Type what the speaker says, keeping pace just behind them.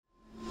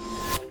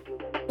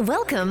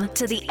Welcome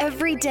to the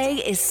Everyday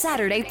is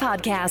Saturday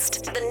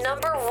podcast, the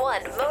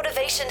 #1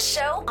 motivation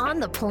show on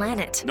the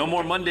planet. No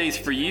more Mondays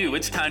for you.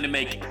 It's time to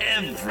make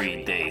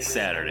every day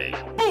Saturday.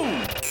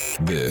 Boom!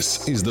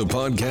 This is the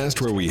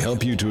podcast where we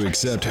help you to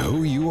accept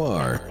who you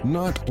are,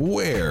 not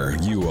where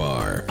you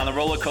are. On the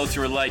roller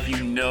coaster of life,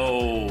 you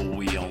know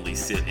we only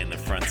sit in the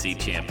front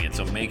seat, champion.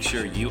 So make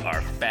sure you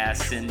are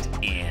fastened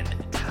and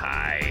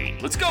tight.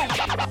 Let's go!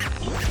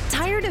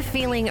 Tired of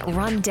feeling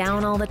run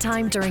down all the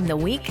time during the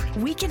week?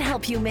 We can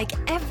help you make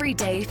every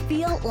day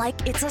feel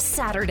like it's a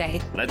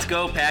Saturday. Let's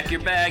go. Pack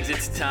your bags.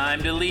 It's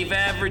time to leave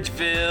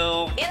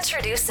Averageville.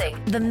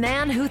 Introducing the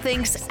man who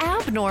thinks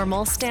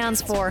abnormal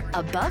stands for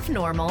above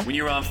normal. When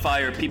you're on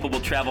fire, people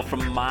will travel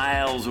from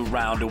miles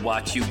around to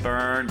watch you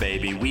burn,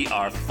 baby. We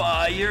are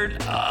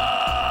fired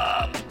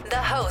up. The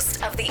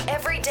host of the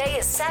Everyday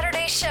is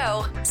Saturday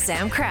show,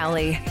 Sam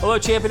Crowley. Hello,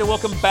 champion, and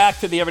welcome back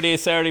to the Everyday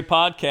is Saturday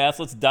podcast.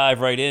 Let's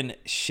dive right in,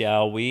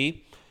 shall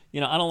we?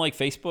 You know, I don't like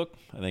Facebook.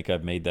 I think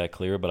I've made that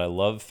clear, but I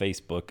love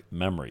Facebook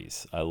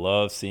memories. I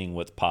love seeing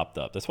what's popped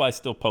up. That's why I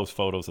still post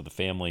photos of the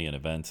family and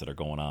events that are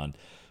going on,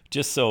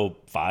 just so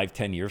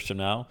 5-10 years from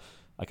now,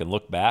 I can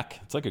look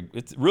back.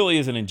 It really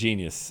is an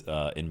ingenious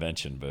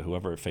invention, but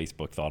whoever at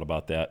Facebook thought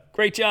about that,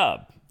 great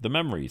job. The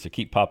memories that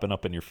keep popping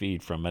up in your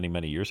feed from many,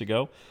 many years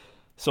ago.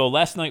 So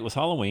last night was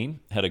Halloween.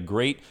 Had a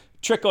great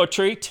trick or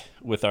treat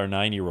with our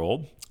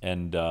 9-year-old,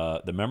 and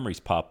the memories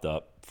popped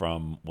up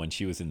from when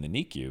she was in the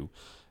NICU.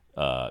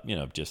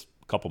 Just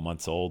a couple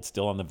months old,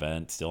 still on the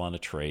vent, still on a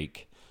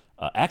trach.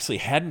 Actually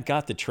hadn't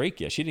got the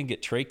trach yet. She didn't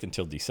get trached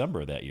until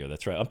December of that year.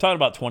 That's right. I'm talking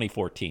about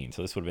 2014.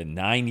 So this would have been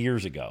 9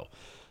 years ago.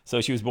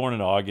 So she was born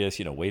in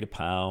August, weighed a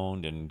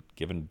pound and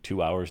given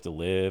 2 hours to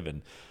live.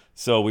 And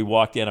so we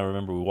walked in. I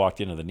remember we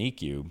walked into the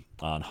NICU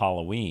on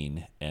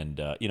Halloween,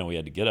 and, we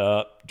had to get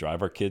up,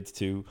 drive our kids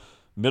to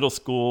middle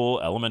school,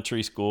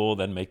 elementary school,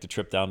 then make the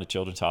trip down to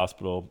Children's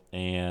Hospital.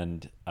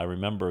 And I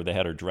remember they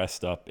had her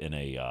dressed up in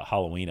a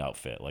Halloween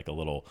outfit, like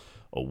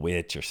a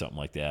witch or something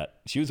like that.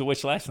 She was a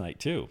witch last night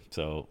too.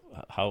 So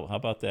how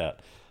about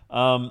that?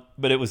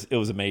 But it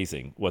was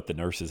amazing what the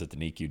nurses at the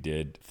NICU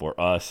did for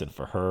us and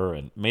for her,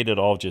 and made it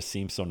all just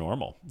seem so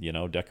normal.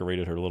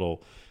 Decorated her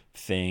little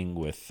thing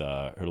with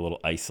her little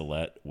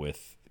isolette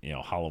with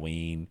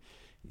Halloween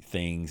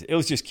things. It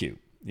was just cute,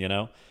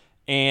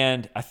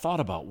 And I thought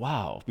about,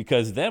 wow,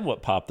 because then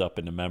what popped up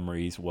in the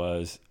memories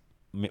was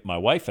my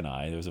wife and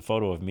I. There was a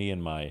photo of me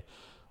and my,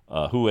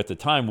 who at the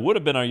time would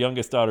have been our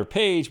youngest daughter,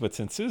 Paige, but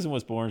since Susan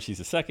was born, she's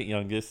the second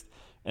youngest.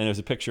 And there's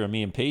a picture of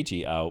me and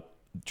Paigey out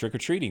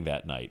trick-or-treating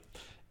that night.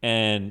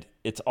 And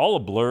it's all a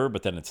blur,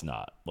 but then it's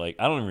not. Like,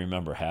 I don't even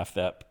remember half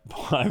that.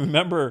 I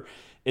remember,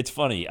 it's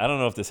funny, I don't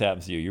know if this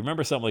happens to you. You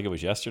remember something like it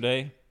was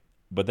yesterday,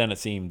 but then it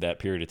seemed that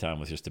period of time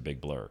was just a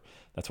big blur.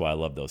 That's why I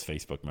love those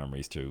Facebook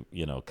memories to,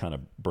 kind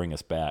of bring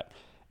us back.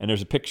 And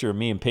there's a picture of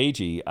me and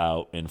Paigey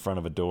out in front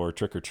of a door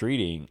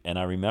trick-or-treating. And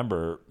I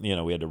remember, we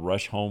had to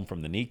rush home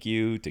from the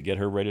NICU to get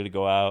her ready to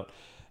go out.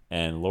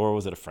 And Laura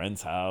was at a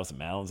friend's house, and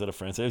Madeline's at a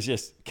friend's. It was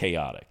just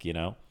chaotic,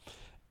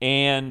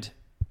 And,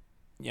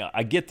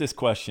 I get this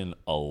question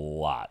a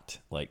lot.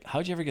 Like,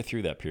 how'd you ever get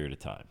through that period of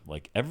time?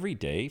 Like, every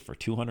day for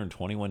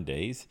 221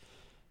 days,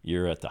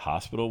 you're at the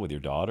hospital with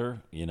your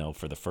daughter,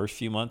 for the first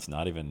few months,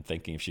 not even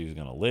thinking if she was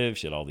going to live.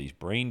 She had all these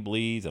brain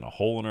bleeds and a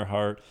hole in her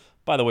heart.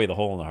 By the way, the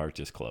hole in the heart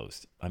just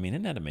closed. I mean,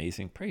 isn't that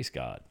amazing? Praise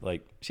God.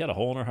 Like, she had a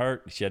hole in her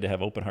heart. She had to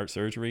have open heart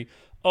surgery.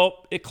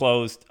 Oh, it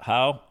closed.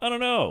 How? I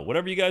don't know.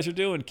 Whatever you guys are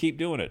doing, keep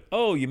doing it.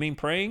 Oh, you mean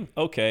praying?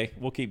 Okay,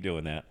 we'll keep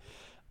doing that.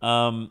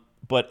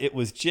 But it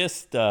was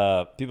just,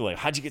 people like,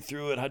 how'd you get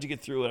through it? How'd you get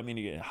through it? I mean,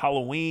 you get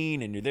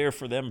Halloween, and you're there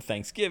for them,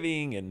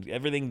 Thanksgiving, and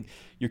everything.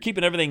 You're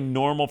keeping everything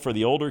normal for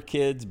the older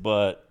kids,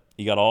 but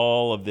you got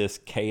all of this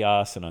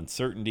chaos and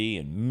uncertainty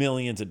and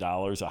millions of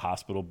dollars of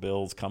hospital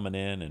bills coming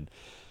in. And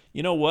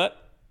you know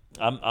what?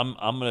 I'm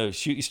going to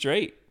shoot you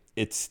straight.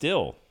 It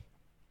still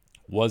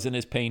wasn't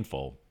as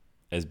painful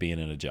as being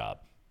in a job.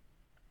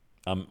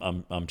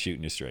 I'm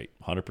shooting you straight,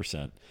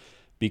 100%.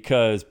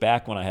 Because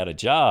back when I had a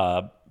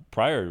job,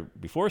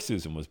 before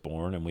Susan was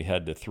born, and we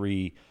had the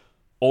 3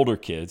 older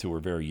kids who were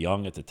very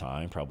young at the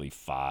time, probably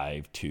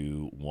 5,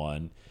 2,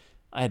 1.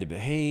 I had to be,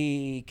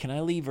 hey, can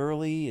I leave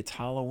early? It's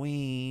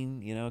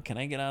Halloween. Can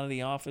I get out of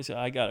the office?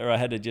 I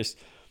had to just,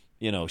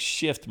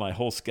 shift my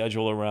whole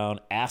schedule around,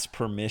 ask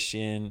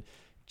permission,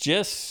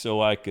 just so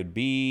I could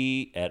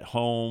be at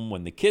home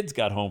when the kids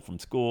got home from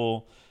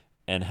school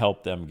and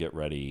help them get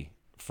ready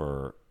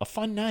for a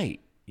fun night.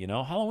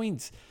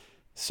 Halloween's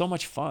so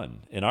much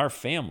fun in our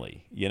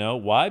family.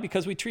 Why?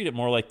 Because we treat it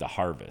more like the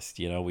harvest.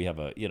 We have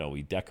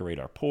we decorate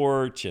our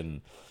porch,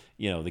 and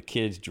the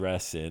kids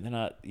dress in, they're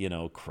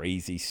not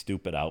crazy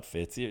stupid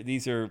outfits.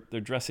 They're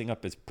dressing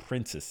up as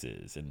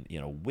princesses and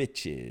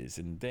witches,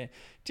 and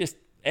just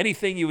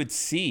anything you would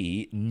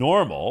see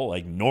normal,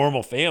 like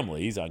normal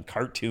families on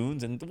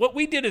cartoons, and what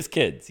we did as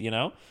kids. In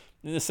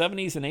the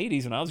 70s and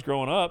 80s when I was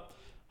growing up,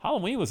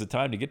 Halloween was a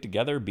time to get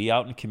together, be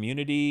out in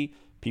community,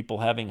 people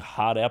having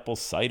hot apple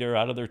cider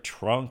out of their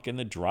trunk in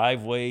the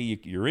driveway.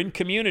 You're in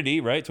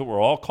community, right? So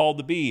we're all called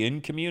to be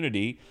in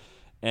community.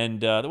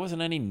 And there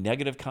wasn't any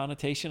negative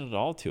connotation at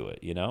all to it.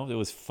 It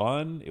was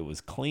fun. It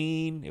was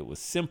clean. It was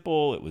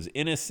simple. It was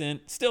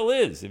innocent. Still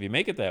is, if you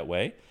make it that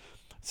way.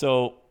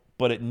 So,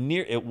 but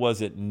it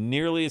wasn't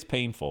nearly as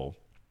painful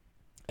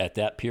at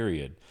that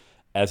period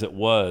as it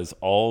was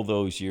all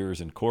those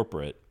years in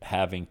corporate,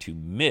 having to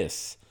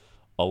miss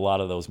a lot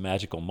of those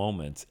magical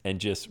moments and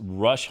just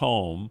rush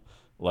home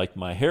like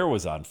my hair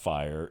was on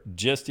fire,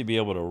 just to be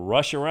able to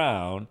rush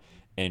around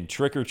and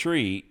trick or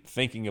treat,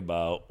 thinking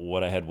about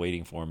what I had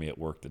waiting for me at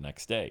work the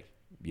next day.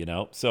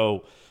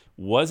 So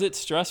was it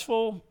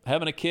stressful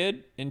having a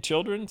kid in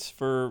children's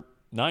for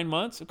 9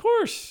 months? Of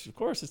course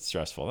it's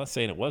stressful. I'm not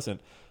saying it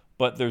wasn't,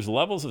 but there's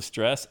levels of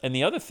stress. And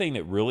the other thing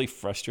that really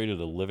frustrated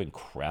the living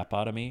crap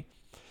out of me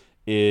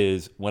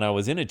is when I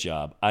was in a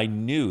job, I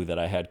knew that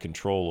I had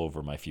control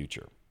over my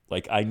future.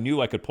 Like, I knew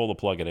I could pull the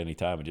plug at any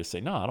time and just say,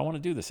 no, I don't want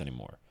to do this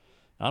anymore.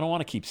 I don't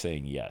want to keep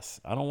saying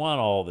yes. I don't want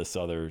all this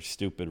other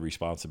stupid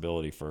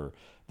responsibility for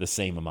the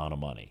same amount of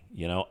money.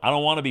 I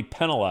don't want to be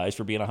penalized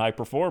for being a high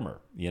performer,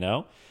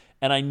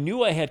 And I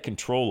knew I had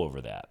control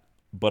over that,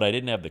 but I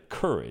didn't have the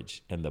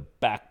courage and the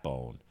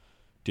backbone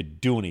to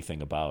do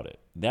anything about it.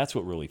 That's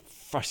what really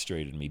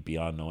frustrated me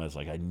beyond knowing. I was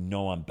like, I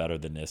know I'm better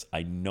than this.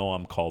 I know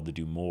I'm called to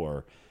do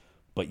more,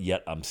 but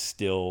yet I'm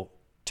still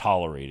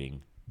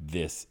tolerating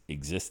this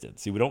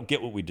existence. See, we don't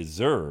get what we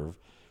deserve.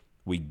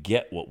 We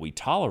get what we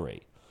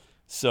tolerate.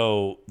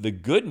 So the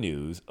good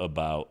news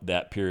about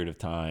that period of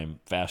time,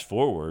 fast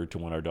forward to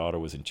when our daughter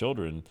was in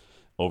children,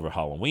 over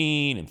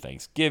Halloween and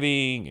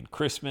Thanksgiving and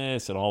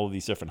Christmas and all of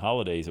these different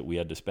holidays that we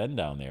had to spend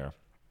down there,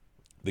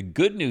 the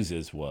good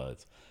news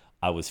was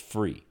I was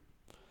free.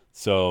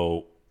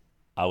 So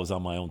I was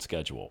on my own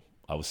schedule.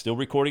 I was still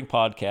recording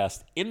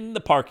podcasts in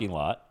the parking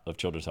lot of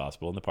Children's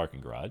Hospital, in the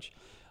parking garage.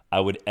 I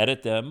would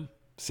edit them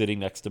sitting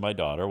next to my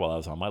daughter while I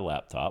was on my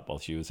laptop while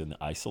she was in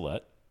the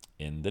isolette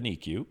in the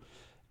NICU.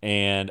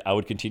 And I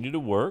would continue to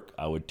work.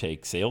 I would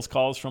take sales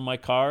calls from my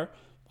car.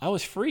 I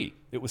was free.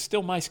 It was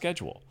still my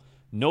schedule.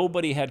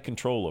 Nobody had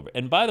control over it.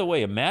 And by the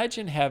way,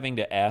 imagine having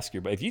to ask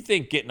if you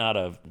think getting out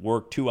of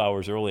work 2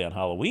 hours early on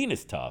Halloween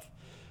is tough,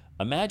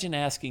 imagine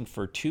asking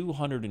for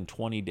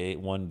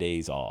 221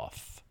 days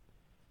off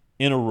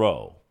in a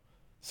row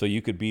so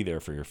you could be there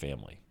for your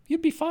family.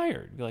 You'd be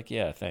fired. You'd be like,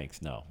 yeah,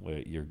 thanks. No,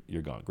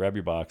 you're gone. Grab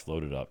your box,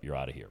 load it up. You're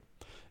out of here.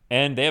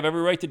 And they have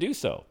every right to do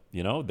so.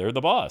 They're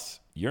the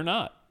boss. You're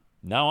not.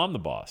 Now I'm the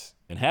boss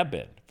and have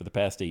been for the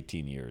past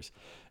 18 years.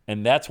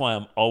 And that's why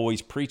I'm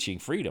always preaching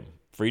freedom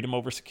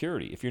over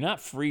security. If you're not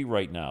free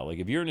right now, like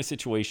if you're in a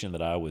situation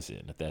that I was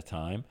in at that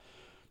time,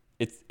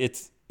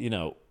 it's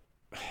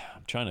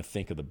I'm trying to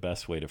think of the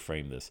best way to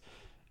frame this.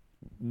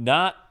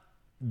 Not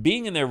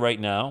being in there right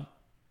now,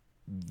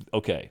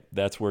 okay,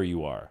 that's where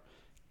you are.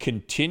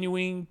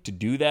 Continuing to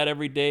do that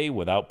every day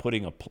without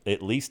putting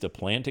at least a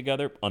plan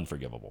together,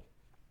 unforgivable.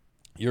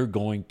 You're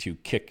going to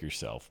kick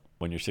yourself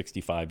when you're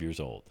 65 years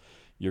old.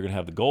 You're going to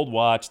have the gold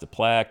watch, the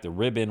plaque, the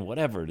ribbon,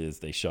 whatever it is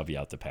they shove you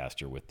out to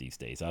pasture with these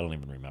days. I don't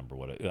even remember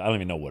I don't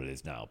even know what it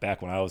is now.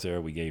 Back when I was there,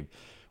 we gave,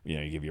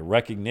 you give you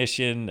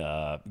recognition,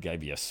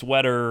 gave you a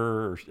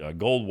sweater, a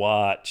gold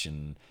watch,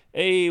 and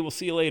hey, we'll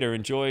see you later.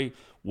 Enjoy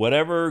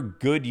whatever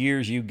good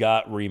years you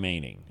got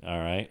remaining, all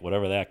right?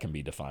 Whatever that can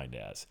be defined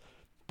as.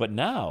 But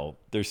now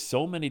there's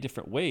so many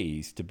different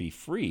ways to be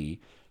free,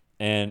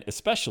 and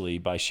especially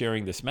by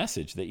sharing this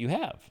message that you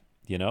have.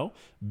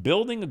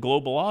 Building a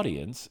global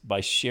audience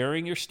by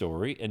sharing your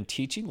story and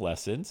teaching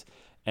lessons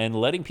and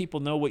letting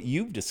people know what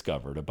you've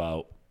discovered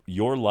about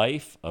your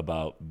life,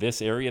 about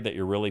this area that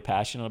you're really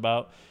passionate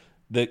about.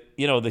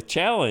 The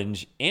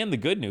challenge and the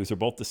good news are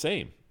both the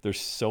same. There's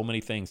so many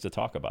things to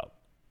talk about.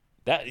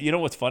 That,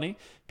 what's funny?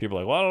 People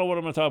are like, well, I don't know what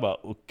I'm going to talk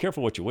about. Well,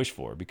 careful what you wish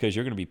for, because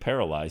you're going to be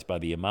paralyzed by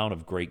the amount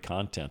of great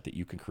content that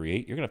you can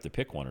create. You're going to have to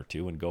pick one or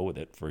two and go with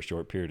it for a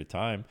short period of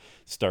time.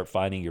 Start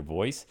finding your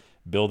voice,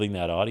 building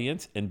that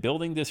audience, and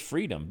building this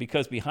freedom,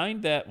 because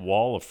behind that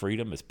wall of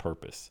freedom is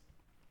purpose.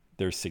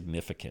 There's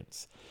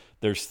significance.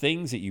 There's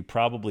things that you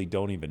probably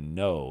don't even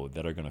know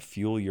that are going to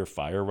fuel your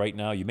fire right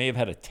now. You may have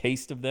had a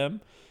taste of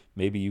them.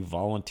 Maybe you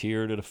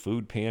volunteered at a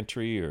food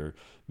pantry, or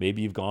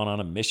maybe you've gone on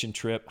a mission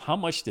trip. How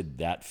much did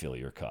that fill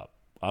your cup?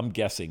 I'm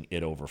guessing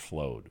it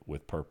overflowed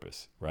with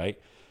purpose, right?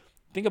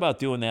 Think about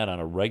doing that on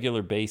a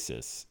regular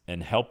basis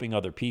and helping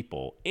other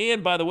people.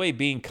 And by the way,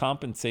 being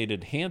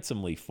compensated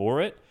handsomely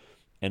for it.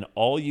 And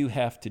all you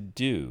have to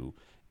do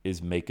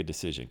is make a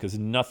decision, because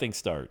nothing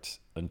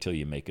starts until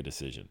you make a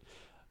decision.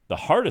 The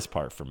hardest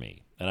part for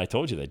me, and I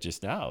told you that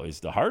just now, is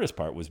the hardest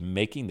part was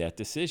making that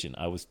decision.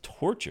 I was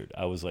tortured.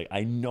 I was like,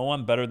 I know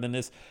I'm better than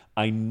this.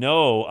 I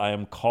know I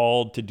am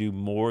called to do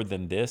more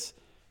than this,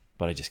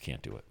 but I just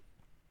can't do it.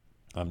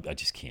 I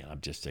just can't.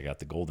 I got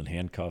the golden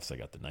handcuffs. I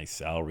got the nice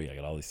salary. I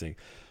got all these things.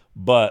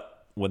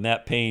 But when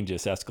that pain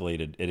just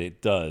escalated, and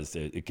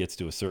it gets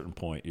to a certain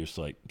point, you're just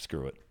like,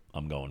 screw it.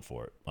 I'm going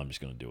for it. I'm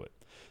just going to do it.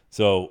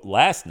 So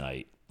last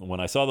night, when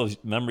I saw those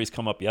memories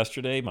come up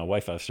yesterday, I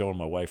was showing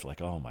my wife,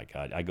 like, oh my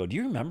God. I go, do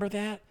you remember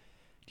that?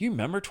 Do you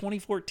remember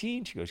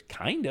 2014? She goes,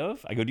 kind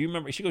of. I go, do you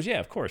remember? She goes, yeah,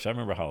 of course. I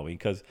remember Halloween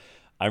because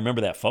I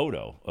remember that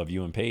photo of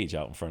you and Paige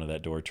out in front of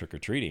that door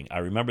trick-or-treating. I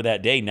remember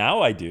that day.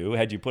 Now I do.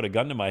 Had you put a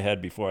gun to my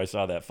head before I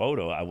saw that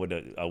photo, I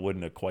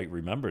wouldn't have quite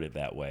remembered it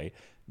that way.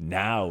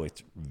 Now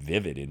it's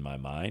vivid in my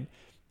mind.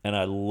 And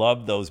I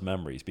love those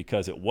memories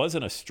because it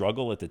wasn't a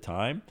struggle at the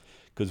time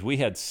because we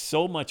had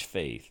so much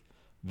faith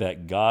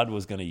that God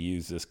was going to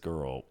use this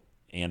girl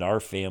and our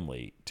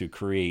family to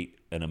create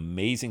an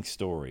amazing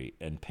story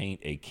and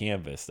paint a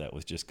canvas that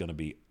was just going to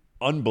be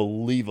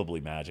unbelievably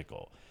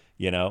magical,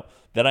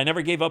 that I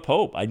never gave up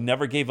hope. I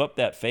never gave up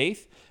that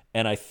faith.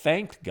 And I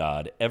thanked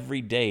God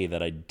every day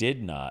that I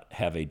did not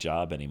have a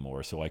job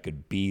anymore so I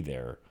could be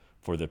there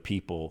for the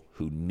people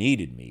who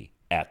needed me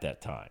at that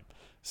time.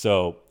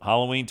 So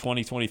Halloween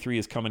 2023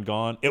 is come and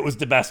gone. It was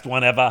the best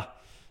one ever.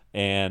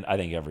 And I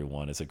think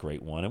everyone is a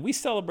great one. And we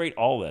celebrate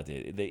all that,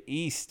 the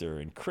Easter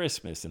and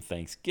Christmas and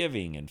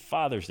Thanksgiving and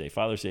Father's Day.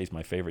 Father's Day is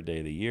my favorite day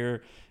of the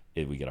year.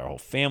 We get our whole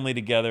family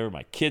together.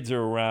 My kids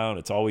are around.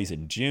 It's always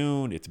in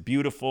June. It's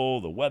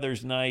beautiful. The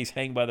weather's nice.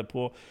 Hang by the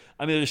pool.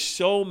 I mean, there's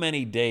so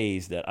many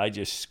days that I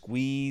just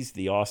squeeze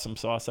the awesome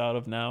sauce out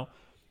of now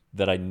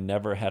that I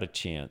never had a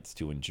chance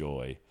to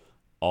enjoy,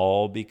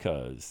 all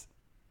because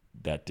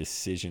that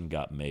decision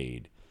got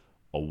made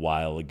a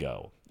while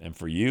ago. And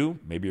for you,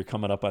 maybe you're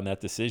coming up on that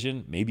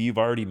decision. Maybe you've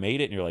already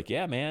made it and you're like,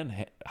 yeah,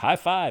 man, high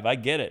five. I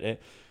get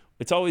it.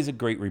 It's always a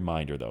great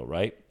reminder though,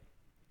 right?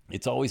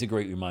 It's always a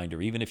great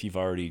reminder, even if you've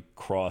already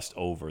crossed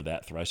over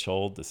that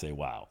threshold, to say,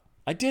 wow,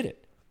 I did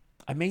it.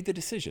 I made the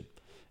decision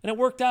and it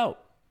worked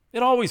out.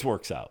 It always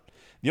works out.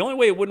 The only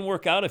way it wouldn't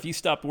work out if you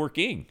stopped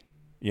working,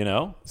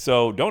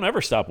 So don't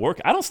ever stop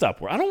working. I don't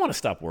stop working. I don't want to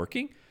stop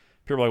working.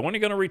 People are like, when are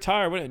you going to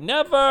retire?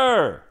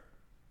 Never.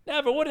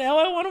 What the hell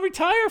I want to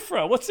retire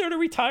from? What's there to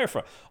retire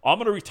from? I'm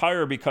going to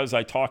retire because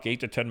I talk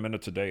 8 to 10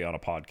 minutes a day on a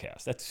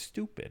podcast. That's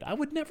stupid. I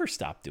would never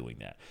stop doing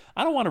that.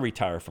 I don't want to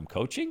retire from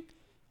coaching.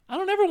 I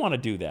don't ever want to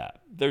do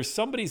that. There's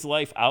somebody's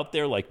life out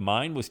there like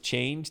mine was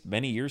changed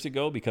many years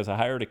ago because I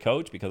hired a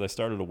coach, because I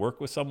started to work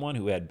with someone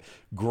who had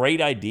great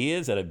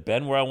ideas that had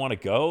been where I want to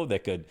go,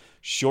 that could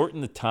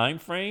shorten the time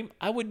frame.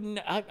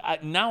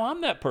 Now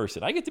I'm that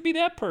person. I get to be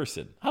that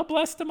person. How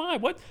blessed am I?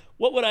 What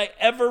would I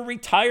ever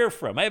retire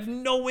from? I have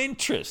no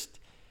interest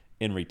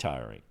in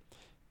retiring,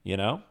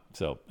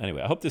 So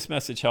anyway, I hope this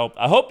message helped.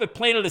 I hope it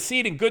planted a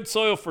seed in good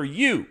soil for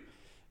you.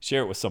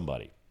 Share it with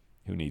somebody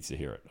who needs to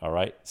hear it, all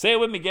right? Say it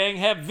with me, gang.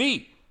 Have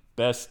the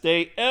best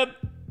day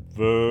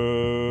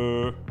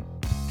ever.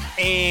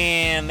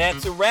 And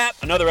that's a wrap.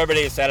 Another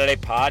Everyday is Saturday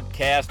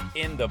podcast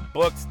in the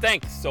books.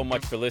 Thanks so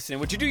much for listening.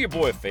 Would you do your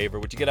boy a favor?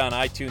 Would you get on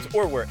iTunes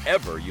or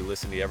wherever you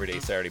listen to the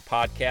Everyday Saturday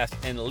podcast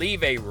and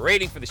leave a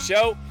rating for the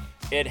show?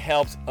 It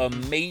helps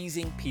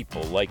amazing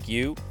people like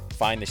you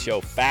find the show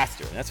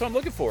faster. And that's what I'm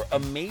looking for,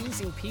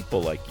 amazing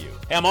people like you.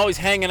 Hey, I'm always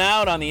hanging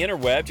out on the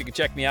interwebs. You can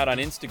check me out on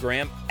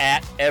Instagram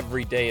at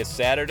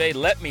EverydayIsSaturday.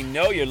 Let me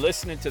know you're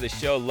listening to the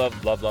show.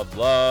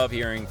 Love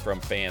hearing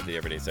from fans of the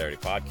Everyday Saturday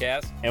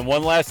podcast. And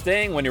one last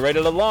thing, when you're ready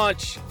to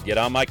launch, get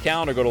on my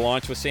calendar, go to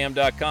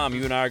launchwithsam.com.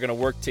 You and I are going to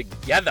work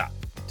together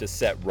to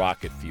set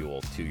rocket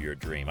fuel to your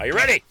dream. Are you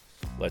ready?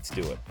 Let's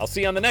do it. I'll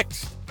see you on the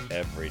next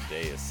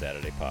Everyday is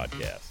Saturday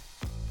podcast.